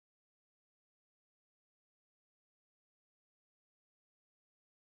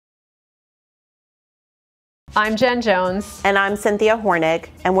I'm Jen Jones. And I'm Cynthia Hornig,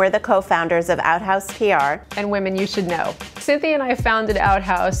 and we're the co-founders of Outhouse PR and Women You Should Know. Cynthia and I founded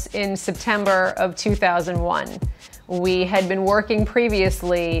Outhouse in September of 2001. We had been working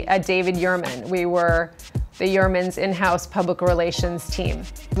previously at David Yurman. We were the Yurman's in-house public relations team.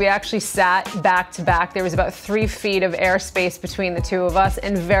 We actually sat back to back. There was about 3 feet of airspace between the two of us,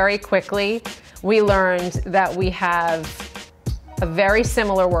 and very quickly we learned that we have a very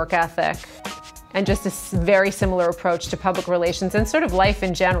similar work ethic and just a very similar approach to public relations and sort of life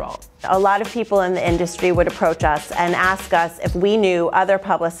in general. A lot of people in the industry would approach us and ask us if we knew other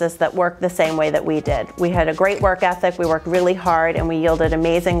publicists that worked the same way that we did. We had a great work ethic, we worked really hard, and we yielded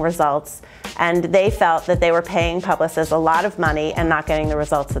amazing results. And they felt that they were paying publicists a lot of money and not getting the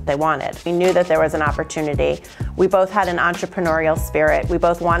results that they wanted. We knew that there was an opportunity. We both had an entrepreneurial spirit. We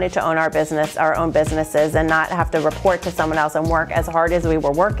both wanted to own our own businesses, and not have to report to someone else and work as hard as we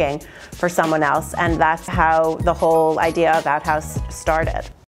were working for someone else. And that's how the whole idea of Outhouse started.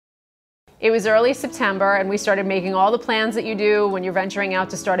 It was early September, and we started making all the plans that you do when you're venturing out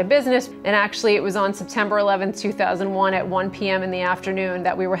to start a business. And actually, it was on September 11th, 2001 at 1 p.m. in the afternoon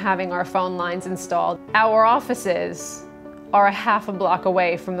that we were having our phone lines installed. Our offices are a half a block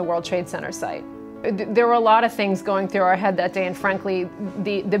away from the World Trade Center site. There were a lot of things going through our head that day, and frankly,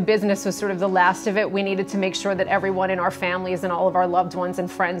 the business was sort of the last of it. We needed to make sure that everyone in our families and all of our loved ones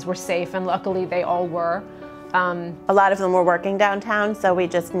and friends were safe, and luckily they all were. A lot of them were working downtown, so we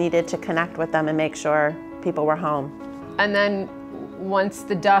just needed to connect with them and make sure people were home. And then once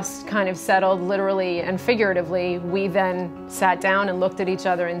the dust kind of settled, literally and figuratively, we then sat down and looked at each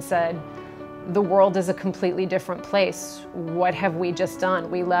other and said, the world is a completely different place. What have we just done?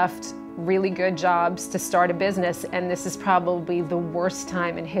 We left really good jobs to start a business, and this is probably the worst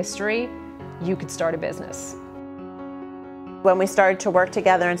time in history you could start a business. When we started to work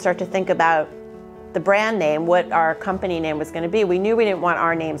together and start to think about the brand name, what our company name was going to be, we knew we didn't want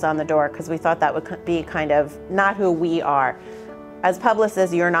our names on the door because we thought that would be kind of not who we are. As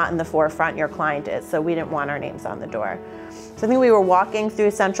publicists, you're not in the forefront, your client is, so we didn't want our names on the door. So I think we were walking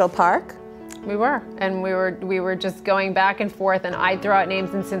through Central Park. We were, and we were just going back and forth, and I'd throw out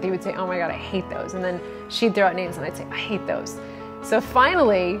names and Cynthia would say, oh my God, I hate those. And then she'd throw out names and I'd say, I hate those. So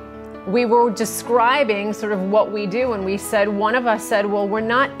finally, we were describing sort of what we do, and we said, one of us said, well, we're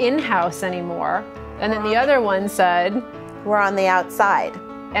not in-house anymore. And then the other one said, we're on the outside.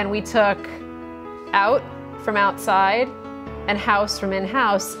 And we took out from outside and house from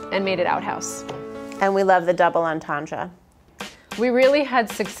in-house and made it Outhouse. And we love the double entendre. We really had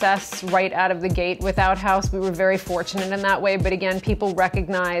success right out of the gate with Outhouse. We were very fortunate in that way, but again, people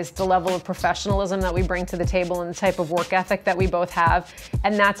recognized the level of professionalism that we bring to the table and the type of work ethic that we both have,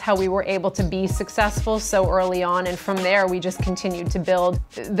 and that's how we were able to be successful so early on, and from there we just continued to build.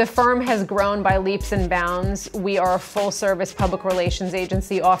 The firm has grown by leaps and bounds. We are a full-service public relations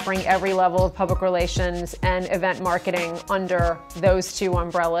agency offering every level of public relations and event marketing under those 2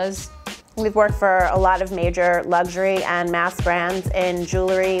 umbrellas. We've worked for a lot of major luxury and mass brands in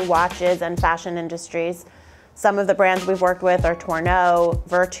jewelry, watches, and fashion industries. Some of the brands we've worked with are Tourneau,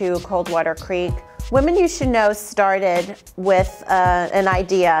 Virtu, Coldwater Creek. Women You Should Know started with an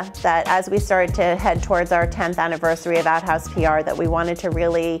idea that as we started to head towards our 10th anniversary of Outhouse PR, that we wanted to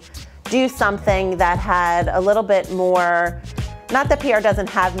really do something that had a little bit more, not that PR doesn't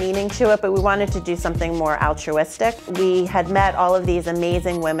have meaning to it, but we wanted to do something more altruistic. We had met all of these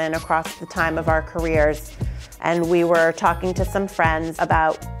amazing women across the time of our careers, and we were talking to some friends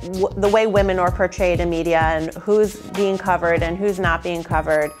about the way women are portrayed in media and who's being covered and who's not being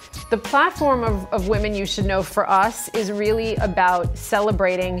covered. The platform of Women You Should Know for us is really about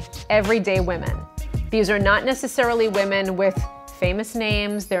celebrating everyday women. These are not necessarily women with famous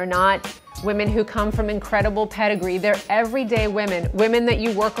names. They're not women who come from incredible pedigree. They're everyday women, women that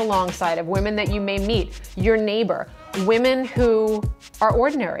you work alongside of, women that you may meet, your neighbor, women who are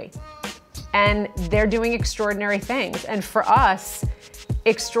ordinary, and they're doing extraordinary things. And for us,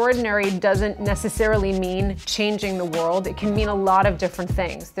 extraordinary doesn't necessarily mean changing the world. It can mean a lot of different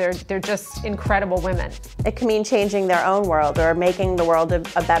things. They're just incredible women. It can mean changing their own world, or making the world a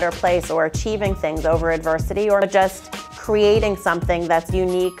better place, or achieving things over adversity, or just creating something that's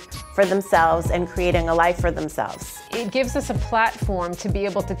unique for themselves and creating a life for themselves. It gives us a platform to be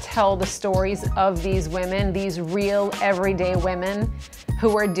able to tell the stories of these women, these real everyday women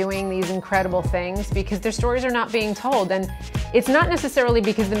who are doing these incredible things, because their stories are not being told. And it's not necessarily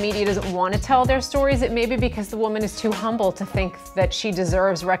because the media doesn't want to tell their stories. It may be because the woman is too humble to think that she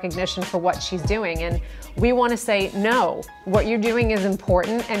deserves recognition for what she's doing. And we want to say, no, what you're doing is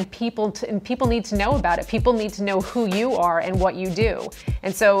important, and people need to know about it. People need to know who you are and what you do.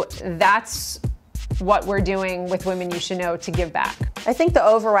 And so that's what we're doing with Women You Should Know to give back. I think the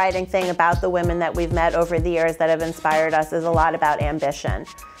overriding thing about the women that we've met over the years that have inspired us is a lot about ambition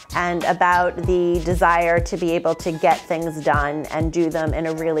and about the desire to be able to get things done and do them in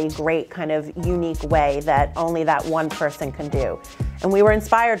a really great kind of unique way that only that one person can do. And we were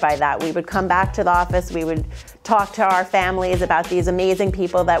inspired by that. We would come back to the office, we would talk to our families about these amazing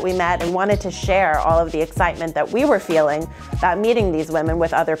people that we met and wanted to share all of the excitement that we were feeling about meeting these women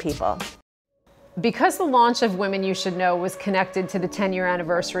with other people. Because the launch of Women You Should Know was connected to the 10-year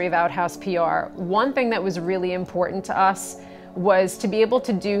anniversary of Outhouse PR, one thing that was really important to us was to be able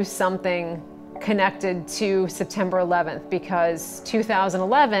to do something connected to September 11th, because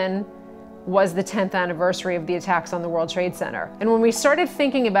 2011 was the 10th anniversary of the attacks on the World Trade Center. And when we started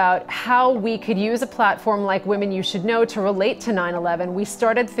thinking about how we could use a platform like Women You Should Know to relate to 9/11, we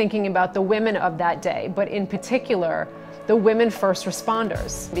started thinking about the women of that day, but in particular, the women first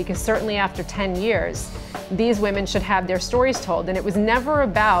responders, because certainly after 10 years, these women should have their stories told. And it was never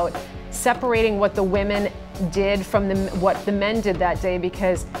about separating what the women did from what the men did that day,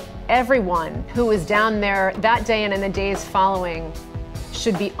 because everyone who was down there that day and in the days following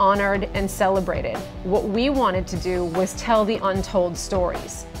should be honored and celebrated. What we wanted to do was tell the untold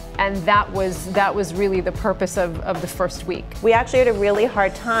stories. And that was really the purpose of the first week. We actually had a really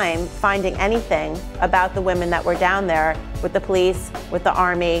hard time finding anything about the women that were down there with the police, with the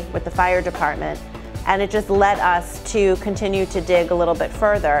Army, with the fire department. And it just led us to continue to dig a little bit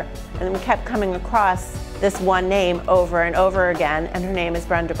further. And then we kept coming across this one name over and over again, and her name is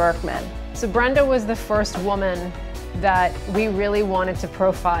Brenda Berkman. So Brenda was the first woman that we really wanted to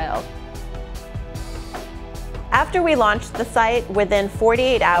profile. After we launched the site, within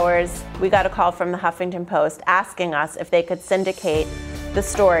 48 hours, we got a call from the Huffington Post asking us if they could syndicate the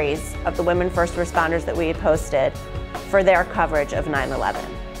stories of the women first responders that we had posted for their coverage of 9/11.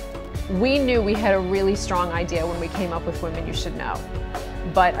 We knew we had a really strong idea when we came up with Women You Should Know.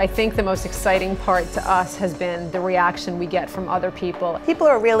 But I think the most exciting part to us has been the reaction we get from other people. People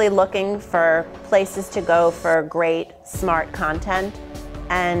are really looking for places to go for great, smart content,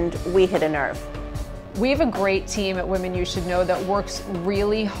 and we hit a nerve. We have a great team at Women You Should Know that works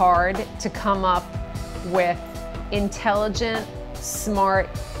really hard to come up with intelligent, smart,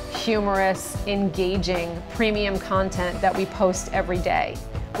 humorous, engaging, premium content that we post every day.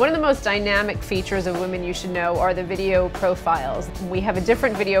 One of the most dynamic features of Women You Should Know are the video profiles. We have a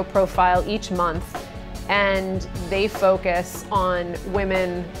different video profile each month, and they focus on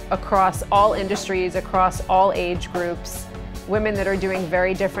women across all industries, across all age groups, women that are doing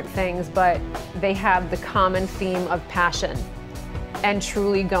very different things, but they have the common theme of passion and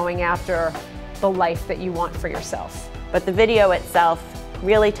truly going after the life that you want for yourself. But the video itself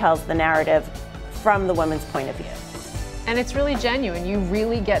really tells the narrative from the woman's point of view. And it's really genuine. You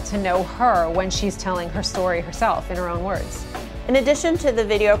really get to know her when she's telling her story herself in her own words. In addition to the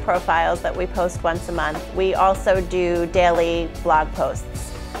video profiles that we post once a month, we also do daily blog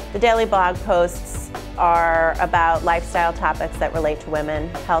posts. The daily blog posts are about lifestyle topics that relate to women,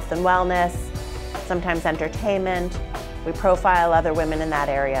 health and wellness, sometimes entertainment. We profile other women in that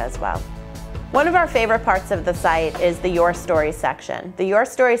area as well. One of our favorite parts of the site is the Your Story section. The Your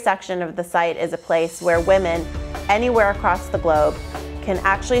Story section of the site is a place where women anywhere across the globe can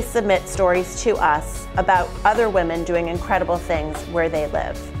actually submit stories to us about other women doing incredible things where they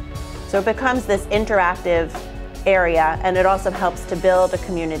live. So it becomes this interactive area, and it also helps to build a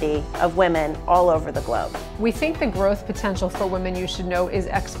community of women all over the globe. We think the growth potential for Women You Should Know is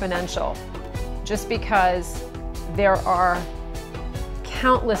exponential, just because there are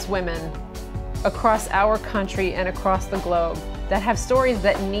countless women across our country and across the globe that have stories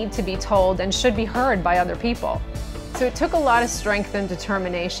that need to be told and should be heard by other people. So it took a lot of strength and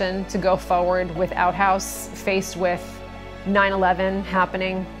determination to go forward with Outhouse, faced with 9/11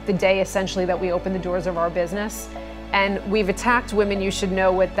 happening, the day essentially that we opened the doors of our business. And we've attacked Women You Should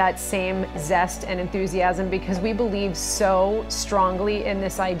Know with that same zest and enthusiasm, because we believe so strongly in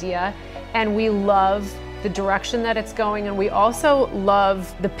this idea, and we love the direction that it's going, and we also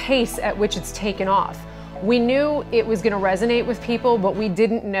love the pace at which it's taken off. We knew it was going to resonate with people, but we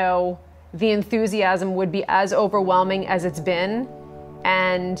didn't know the enthusiasm would be as overwhelming as it's been,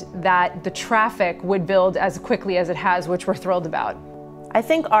 and that the traffic would build as quickly as it has, which we're thrilled about. I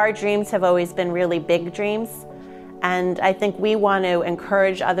think our dreams have always been really big dreams, and I think we want to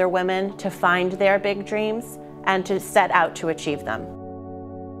encourage other women to find their big dreams and to set out to achieve them.